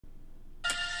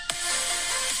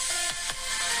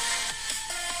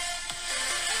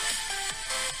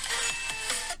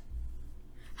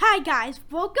Hi guys,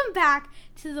 welcome back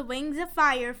to the Wings of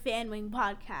Fire Fan Wing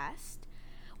podcast,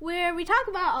 where we talk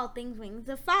about all things Wings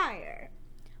of Fire.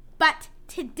 But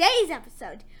today's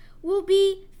episode will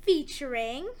be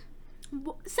featuring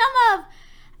some of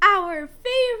our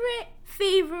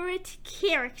favorite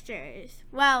characters.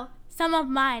 Well, some of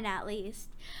mine at least.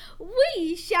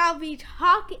 We shall be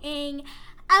talking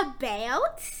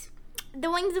about the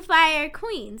Wings of Fire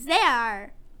queens. They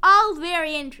are all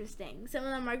very interesting. Some of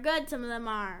them are good, some of them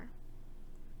are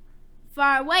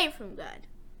far away from good.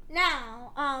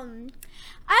 Now, I will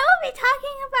be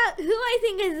talking about who I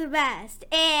think is the best.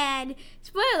 And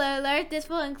spoiler alert, this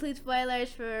will include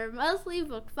spoilers for mostly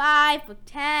Book 5, Book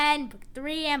 10, Book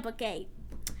 3, and Book 8.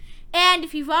 And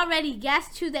if you've already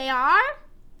guessed who they are,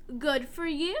 good for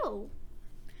you.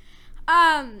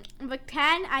 Book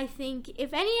 10, I think,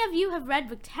 if any of you have read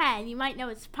Book 10, you might know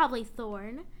it's probably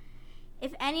Thorn.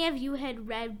 If any of you had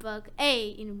read Book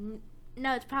 8,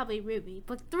 no, it's probably Ruby.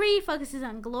 Book 3 focuses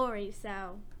on Glory,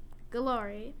 so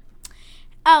Glory.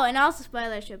 Oh, and also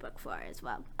spoilers for Book 4 as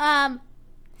well.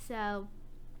 So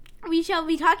we shall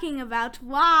be talking about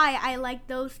why I like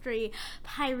those three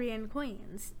Pyrean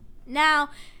queens. Now,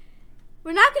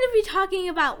 we're not going to be talking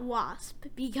about Wasp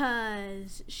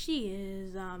because she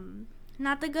is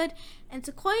not that good. And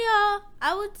Sequoia,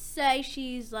 I would say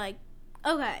she's like,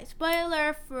 okay,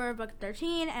 spoiler for Book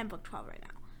 13 and Book 12 right now.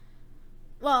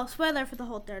 Well, spoiler for the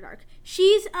whole third arc.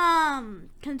 She's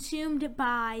consumed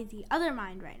by the other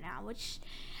mind right now, which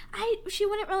she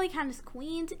wouldn't really count as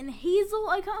queens. And Hazel,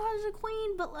 I count her as a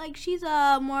queen, but like she's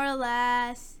a more or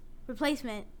less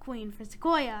replacement queen for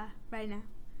Sequoia right now.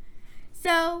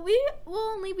 So we will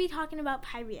only be talking about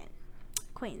Pyrean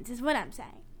queens, is what I'm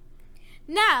saying.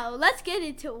 Now, let's get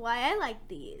into why I like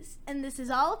these. And this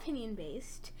is all opinion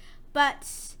based.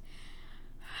 But,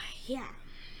 yeah.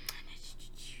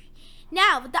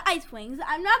 Now, with the Ice Wings,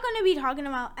 I'm not going to be talking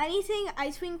about anything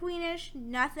Ice Wing Queenish,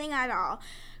 nothing at all.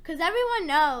 Because everyone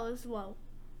knows, well,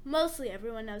 mostly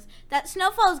everyone knows, that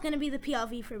Snowfall is going to be the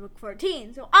POV for Book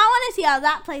 14. So I want to see how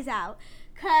that plays out.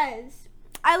 Because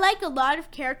I like a lot of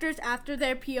characters after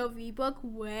their POV book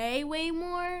way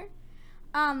more.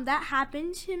 That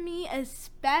happened to me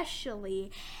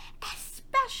especially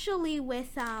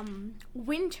with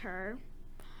Winter.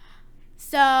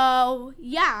 So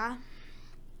yeah.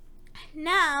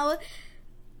 Now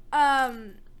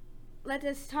let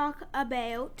us talk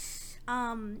about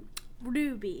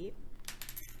Ruby.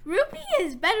 Ruby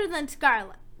is better than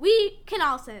Scarlet. We can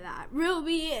all say that.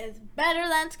 Ruby is better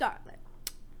than Scarlet.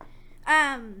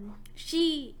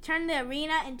 She turned the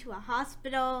arena into a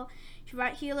hospital. She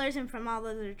brought healers in from all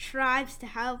other tribes to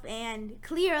help, and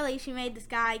clearly she made the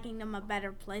Sky Kingdom a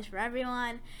better place for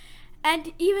everyone.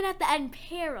 And even at the end,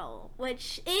 Peril,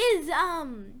 which is, I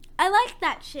like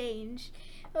that change.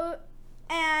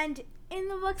 And in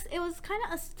the books, it was kind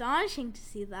of astonishing to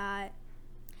see that.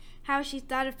 How she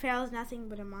thought of Peril as nothing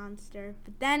but a monster.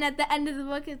 But then at the end of the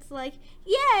book, it's like,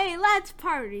 yay, let's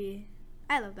party.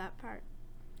 I love that part.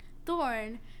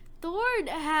 Thorn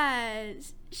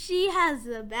has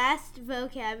the best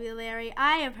vocabulary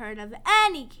I have heard of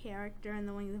any character in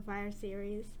the Wings of Fire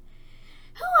series.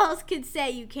 Who else could say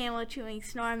you camel chewing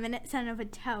snore minute son of a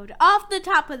toad off the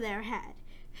top of their head?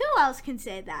 Who else can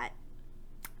say that?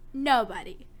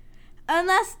 Nobody.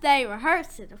 Unless they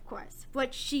rehearse it, of course,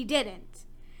 which she didn't.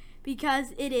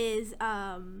 Because it is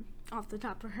off the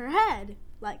top of her head,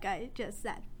 like I just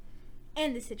said,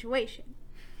 in the situation.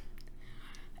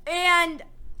 And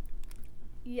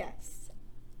yes,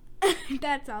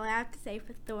 that's all I have to say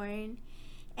for Thorn.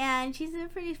 And she's a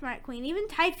pretty smart queen. Even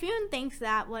Typhoon thinks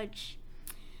that, which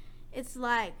it's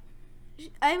like,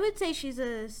 I would say she's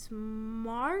the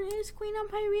smartest queen on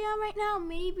Pyrea right now,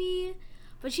 maybe.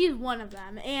 But she's one of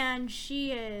them. And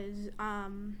she is,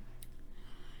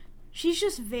 she's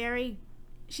just a very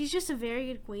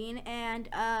good queen. And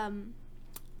I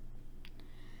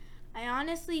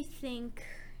honestly think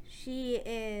she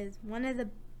is one of the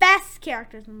best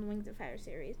characters in the Wings of Fire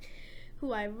series,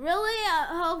 who I really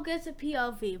hope gets a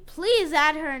POV. Please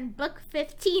add her in Book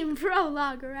 15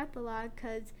 prologue or epilogue,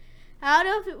 because I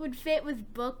don't know if it would fit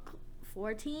with Book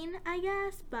 14, I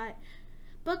guess, but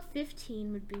Book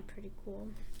 15 would be pretty cool.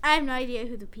 I have no idea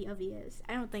who the POV is.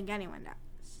 I don't think anyone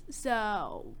does.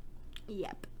 So,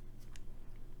 yep.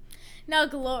 Now,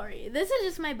 Glory. This is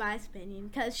just my biased opinion,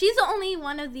 because she's the only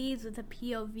one of these with a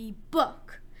POV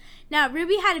book. Now,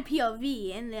 Ruby had a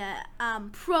POV in the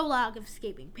prologue of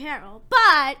Escaping Peril,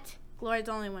 but Glory's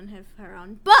the only one with her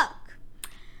own book.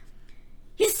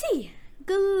 You see,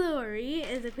 Glory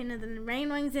is the queen of the Rain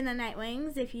Wings and the Night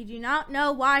Wings. If you do not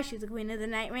know why she's the queen of the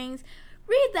Night Wings,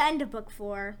 read the end of book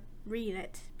 4. Read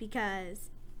it, because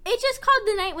it's just called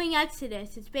the Nightwing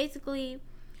Exodus. It's basically,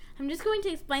 I'm just going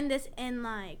to explain this in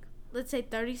let's say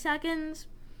 30 seconds.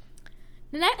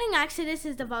 The Nightwing Exodus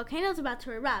is the volcano's about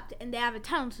to erupt, and they have a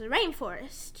tunnel to the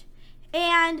rainforest.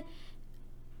 And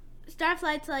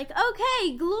Starflight's like,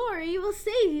 okay, Glory will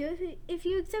save you if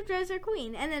you accept her as our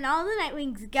queen. And then all the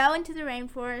Nightwings go into the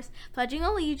rainforest, pledging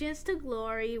allegiance to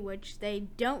Glory, which they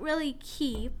don't really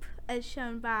keep, as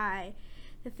shown by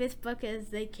the 5th book as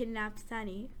they kidnap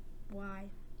Sunny. Why?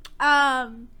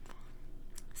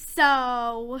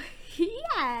 So,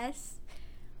 yes,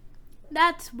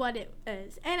 that's what it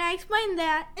is. And I explained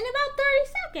that in about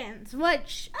 30 seconds,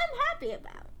 which I'm happy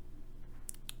about.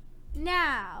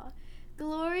 Now,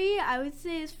 Glory, I would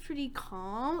say, is pretty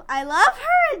calm. I love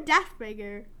her in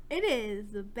Deathbringer. It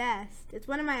is the best. It's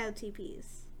one of my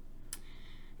OTPs.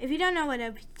 If you don't know what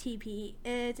OTP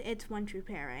is, it's One True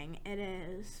Pairing. It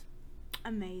is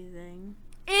amazing.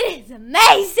 It is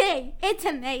amazing! It's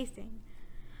amazing.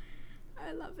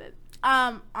 I love it.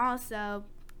 Also,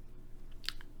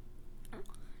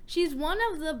 she's one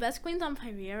of the best queens on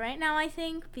Pyrrhia right now, I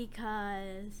think,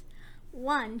 because,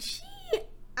 one, she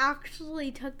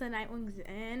actually took the Nightwings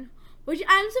in, which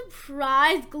I'm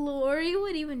surprised Glory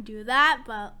would even do that,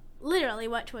 but literally,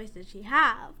 what choice did she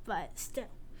have? But still.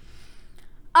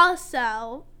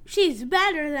 Also, she's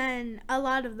better than a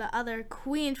lot of the other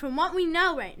queens from what we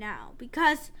know right now,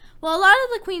 because, well, a lot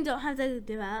of the queens don't have the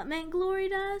development Glory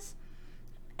does,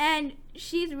 and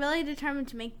she's really determined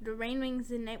to make the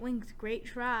Rainwings and Nightwings great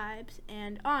tribes,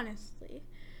 and honestly,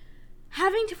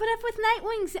 having to put up with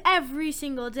Nightwings every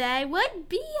single day would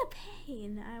be a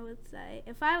pain, I would say.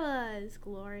 If I was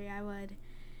Glory, I would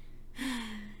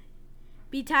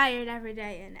be tired every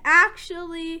day. And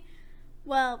actually,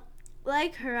 well,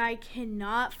 like her, I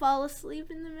cannot fall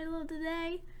asleep in the middle of the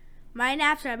day. My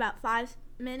naps are about 5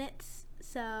 minutes,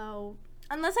 so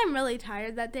unless I'm really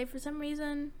tired that day for some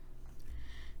reason.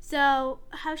 So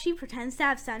how she pretends to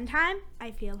have sun time,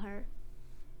 I feel her.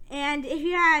 And if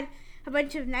you had a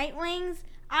bunch of Nightwings,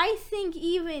 I think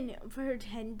even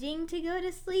pretending to go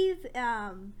to sleep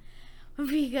would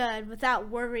be good without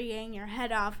worrying your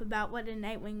head off about what a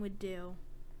Nightwing would do.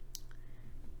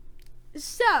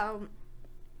 So,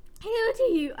 who do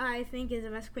you I think is the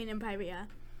best queen in Pyrrhia?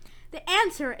 The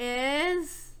answer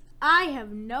is, I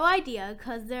have no idea,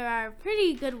 because there are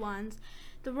pretty good ones.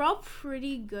 They're all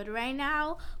pretty good right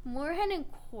now. Moorhen and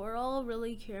Coral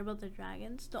really care about the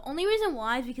dragons. The only reason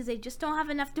why is because they just don't have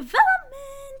enough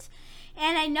development.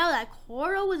 And I know that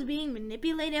Coral was being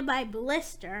manipulated by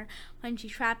Blister when she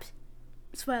trapped,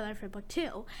 spoiler for book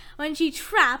 2, when she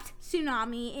trapped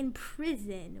Tsunami in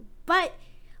prison. But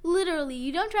literally,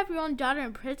 you don't trap your own daughter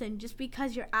in prison just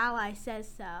because your ally says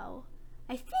so.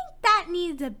 I think that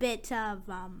needs a bit of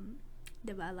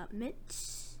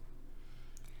development.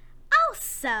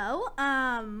 Also,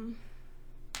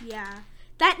 yeah,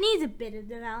 that needs a bit of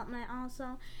development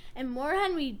also. And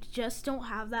Moorhen, we just don't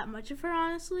have that much of her,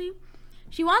 honestly.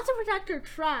 She wants to protect her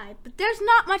tribe, but there's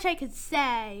not much I could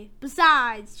say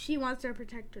besides she wants to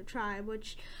protect her tribe,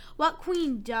 which, what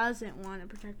queen doesn't want to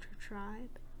protect her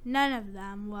tribe? None of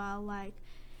them. Well,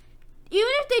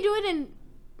 even if they do it in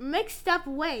mixed up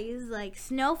ways, like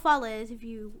Snowfall is, if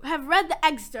you have read the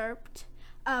excerpt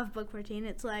of book 14,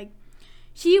 it's like,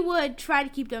 she would try to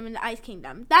keep them in the Ice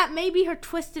Kingdom. That may be her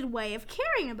twisted way of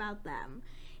caring about them.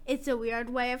 It's a weird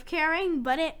way of caring,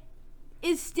 but it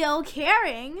is still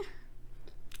caring.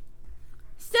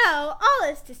 So, all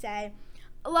this to say,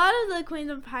 a lot of the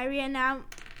queens of Pyrrhia now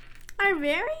are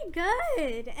very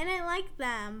good, and I like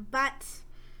them. But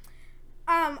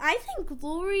I think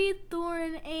Glory,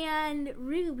 Thorn, and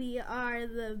Ruby are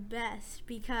the best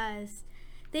because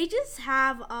they just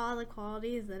have all the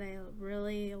qualities that I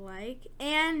really like,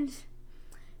 and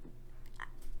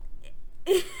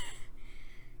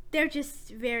they're just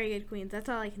very good queens. That's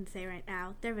all I can say right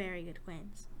now. They're very good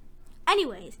queens.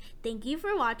 Anyways, thank you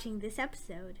for watching this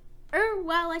episode, or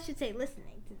well, I should say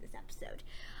listening to this episode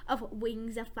of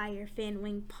Wings of Fire Fan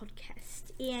Wing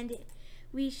Podcast, and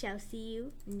we shall see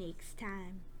you next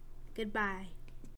time. Goodbye.